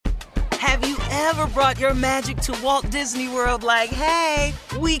Have you ever brought your magic to Walt Disney World like, hey,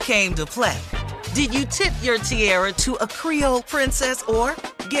 we came to play? Did you tip your tiara to a Creole princess or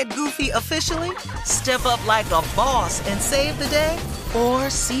get goofy officially? Step up like a boss and save the day? Or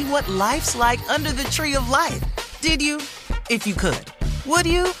see what life's like under the tree of life? Did you? If you could. Would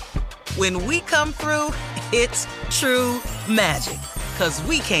you? When we come through, it's true magic. 'Cause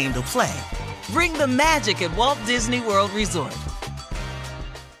we came to play. Bring the magic at Walt Disney World Resort.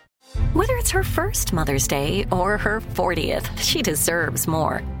 Whether it's her first Mother's Day or her 40th, she deserves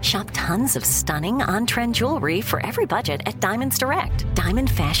more. Shop tons of stunning on-trend jewelry for every budget at Diamonds Direct. Diamond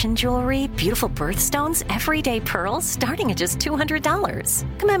fashion jewelry, beautiful birthstones, everyday pearls starting at just $200.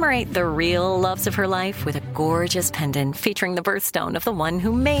 Commemorate the real loves of her life with a gorgeous pendant featuring the birthstone of the one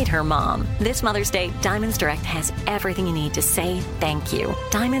who made her mom. This Mother's Day, Diamonds Direct has everything you need to say thank you.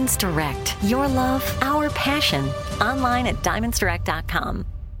 Diamonds Direct. Your love, our passion. Online at diamondsdirect.com.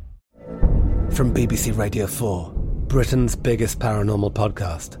 From BBC Radio 4, Britain's biggest paranormal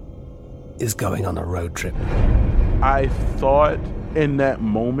podcast is going on a road trip. I thought in that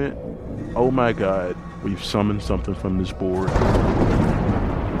moment, oh my God, we've summoned something from this board.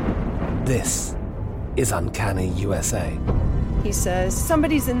 This is Uncanny USA. He says,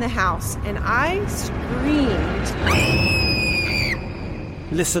 somebody's in the house, and I screamed.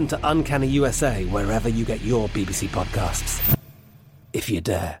 Listen to Uncanny USA wherever you get your BBC podcasts, if you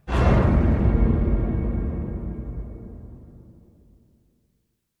dare.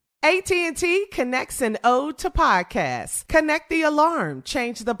 AT&T connects an ode to podcasts. Connect the alarm.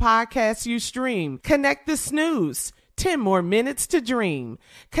 Change the podcast you stream. Connect the snooze. 10 more minutes to dream.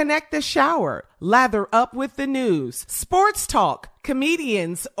 Connect the shower. Lather up with the news. Sports talk,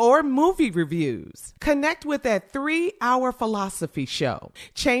 comedians, or movie reviews. Connect with that 3-hour philosophy show.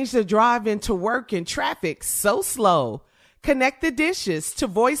 Change the drive into work in traffic so slow. Connect the dishes to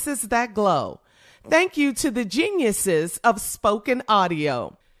voices that glow. Thank you to the geniuses of spoken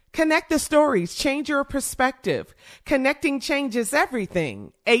audio. Connect the stories, change your perspective. Connecting changes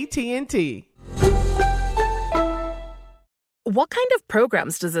everything. AT&T. What kind of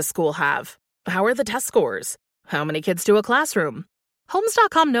programs does this school have? How are the test scores? How many kids to a classroom?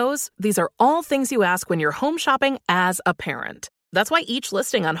 Homes.com knows these are all things you ask when you're home shopping as a parent. That's why each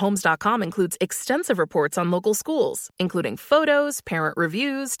listing on Homes.com includes extensive reports on local schools, including photos, parent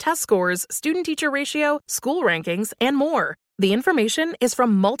reviews, test scores, student-teacher ratio, school rankings, and more. The information is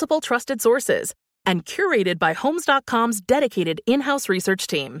from multiple trusted sources and curated by Homes.com's dedicated in-house research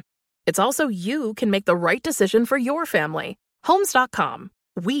team. It's also you can make the right decision for your family. Homes.com.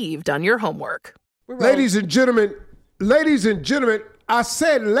 We've done your homework. Ladies and gentlemen, I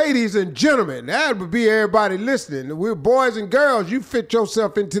said ladies and gentlemen. That would be everybody listening. We're boys and girls. You fit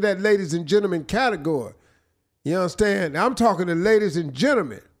yourself into that ladies and gentlemen category. You understand? I'm talking to ladies and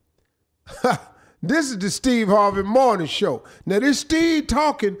gentlemen. This is the Steve Harvey Morning Show. Now, this Steve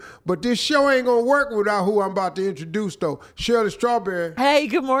talking, but this show ain't going to work without who I'm about to introduce, though. Shirley Strawberry. Hey,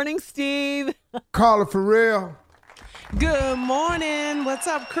 good morning, Steve. Carla Farrell. Good morning. What's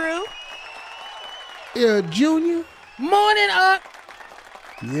up, crew? Yeah, Junior. Morning up.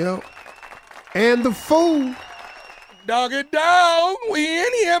 Yep. And the fool. Doggy dog, we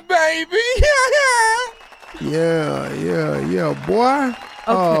in here, baby. Yeah, boy.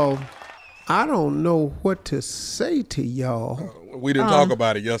 Okay. I don't know what to say to y'all. We didn't talk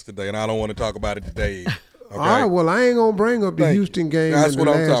about it yesterday, and I don't want to talk about it today. Okay? All right, well, I ain't going to bring up the Houston game That's in the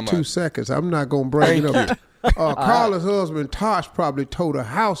what I'm last talking 2 about. seconds. I'm not going to bring it up. Carla's husband, Tosh, probably tore the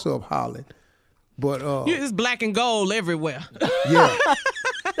house up hollering. But it's black and gold everywhere. Yeah.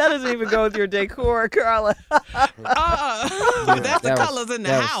 That doesn't even go with your decor, Carla. That's the colors in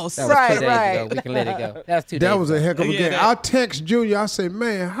the house. That was 2 days ago. We can let it go. That was 2 days That was a ago. heck of a game. I text Junior. I say,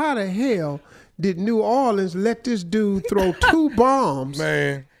 man, how the hell did New Orleans let this dude throw 2 bombs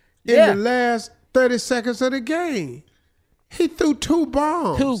in the last 30 seconds of the game? He threw 2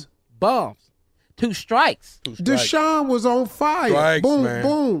 bombs. 2 bombs. 2 strikes. Deshaun was on fire. Strikes, boom, man.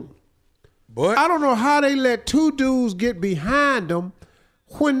 boom. But I don't know how they let 2 dudes get behind them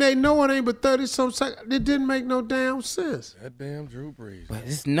when they know it ain't but 30-some seconds. It didn't make no damn sense. that damn Drew Brees. But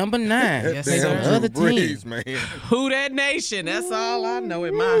it's number 9. That Yes, damn sir. Drew Other team. Brees, man. Who that nation? That's all I know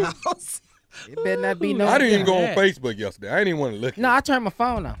in my house. It better not be no. I didn't even go on Yeah. Facebook yesterday. I didn't even want to look. No, I turned my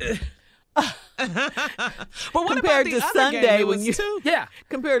phone off. But what Compared about the to other Sunday game? It when was you- 2. Yeah.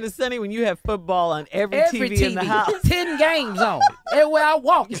 Compared to Sunday when you have football on every Every TV in the house 10 games on. Everywhere I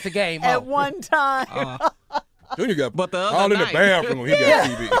walk, it's the game at on. one time. Junior got But the other all in the night. bathroom when he got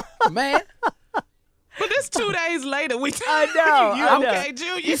TV. Man, But this 2 days later, we. I know, You I know. okay,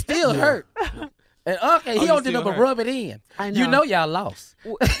 Junior? you still hurt. And okay, he don't do nothing but rub it in. I know. You know y'all lost.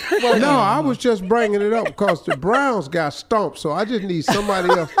 No, I was just bringing it up because the Browns got stomped, so I just need somebody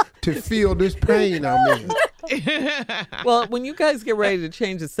else to feel this pain I'm in. Well, when you guys get ready to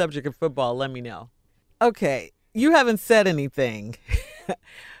change the subject of football, let me know. Okay, you haven't said anything,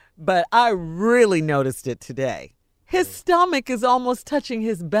 but I really noticed it today. His stomach is almost touching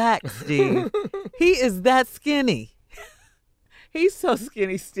his back, Steve. He is that skinny. He's so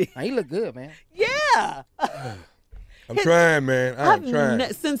skinny, Steve. He look good, man. Yeah. I'm trying, man. I'm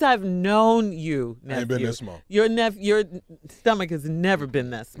trying. Since I've known you, nephew, I ain't been that small. Your stomach has never been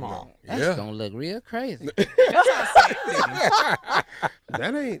that small. That's gonna look real crazy.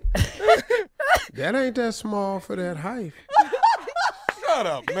 That ain't that small for that height. Shut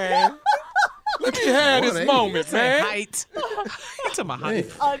up, man. Let me have this moment, man. Height. You talking about height?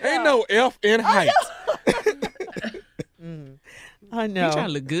 Ain't no F in height. I know. You trying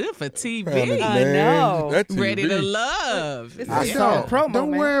to look good for TV. I know. That TV. Ready to love. I saw a promo,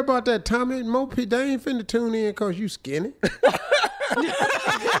 Don't man. worry about that, Tommy. They ain't finna tune in because you skinny.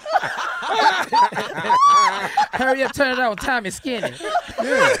 Hurry up, turn it on. Tommy skinny.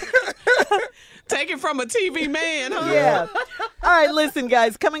 Yeah. Take it from a TV man, huh? Yeah. All right, listen,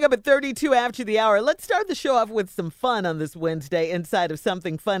 guys. Coming up at 32 after the hour, let's start the show off with some fun on this Wednesday inside of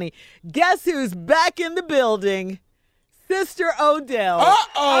Something Funny. Guess who's back in the building? Sister Odell.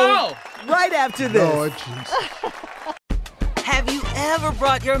 Uh-oh. Right after this. Lord Jesus. Have you ever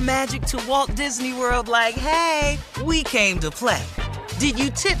brought your magic to Walt Disney World like, hey, we came to play? Did you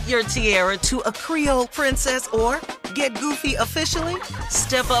tip your tiara to a Creole princess or get goofy officially?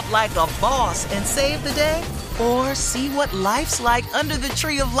 Step up like a boss and save the day? Or see what life's like under the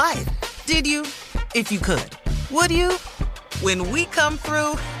tree of life? Did you? If you could. Would you? When we come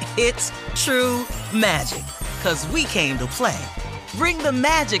through, it's true magic. 'Cause we came to play. Bring the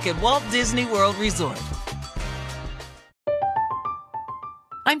magic at Walt Disney World Resort.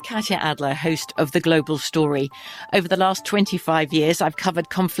 I'm Katya Adler, host of The Global Story. Over the last 25 years, I've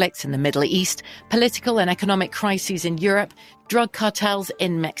covered conflicts in the Middle East, political and economic crises in Europe, drug cartels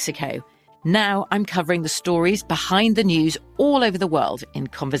in Mexico. Now I'm covering the stories behind the news all over the world in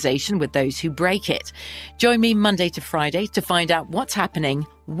conversation with those who break it. Join me Monday to Friday to find out what's happening,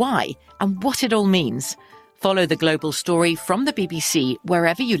 why, and what it all means. Follow The Global Story from the BBC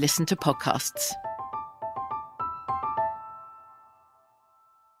wherever you listen to podcasts.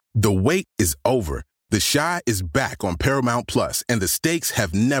 The wait is over. The Chi is back on Paramount Plus, and the stakes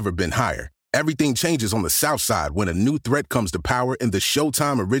have never been higher. Everything changes on the South Side when a new threat comes to power in the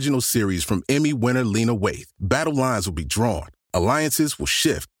Showtime original series from Emmy winner Lena Waithe. Battle lines will be drawn, alliances will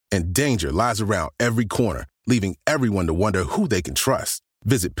shift, and danger lies around every corner, leaving everyone to wonder who they can trust.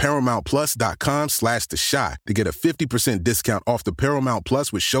 Visit ParamountPlus.com/The Chi to get a 50% discount off the Paramount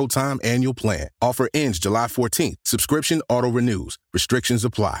Plus with Showtime annual plan. Offer ends July 14th. Subscription auto-renews. Restrictions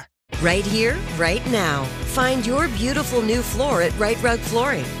apply. Right here, right now. Find your beautiful new floor at Right Rug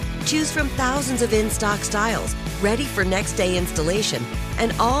Flooring. Choose from thousands of in-stock styles, ready for next day installation,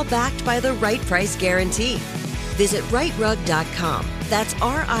 and all backed by the right price guarantee. Visit rightrug.com. That's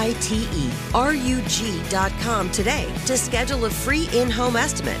RITERUG.com today to schedule a free in-home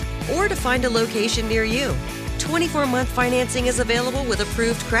estimate or to find a location near you. 24-month financing is available with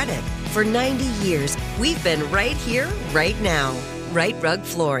approved credit. For 90 years, we've been right here, right now. Right Rug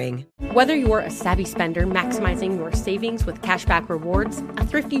Flooring. Whether you're a savvy spender maximizing your savings with cashback rewards, a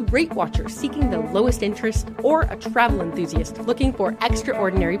thrifty rate watcher seeking the lowest interest, or a travel enthusiast looking for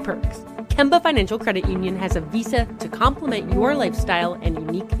extraordinary perks, Kemba Financial Credit Union has a visa to complement your lifestyle and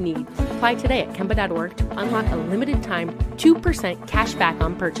unique needs. Apply today at Kemba.org to unlock a limited time 2% cash back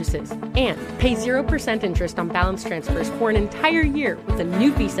on purchases and pay 0% interest on balance transfers for an entire year with a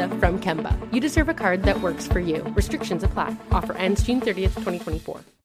new visa from Kemba. You deserve a card that works for you. Restrictions apply. Offer ends June 30th, 2024.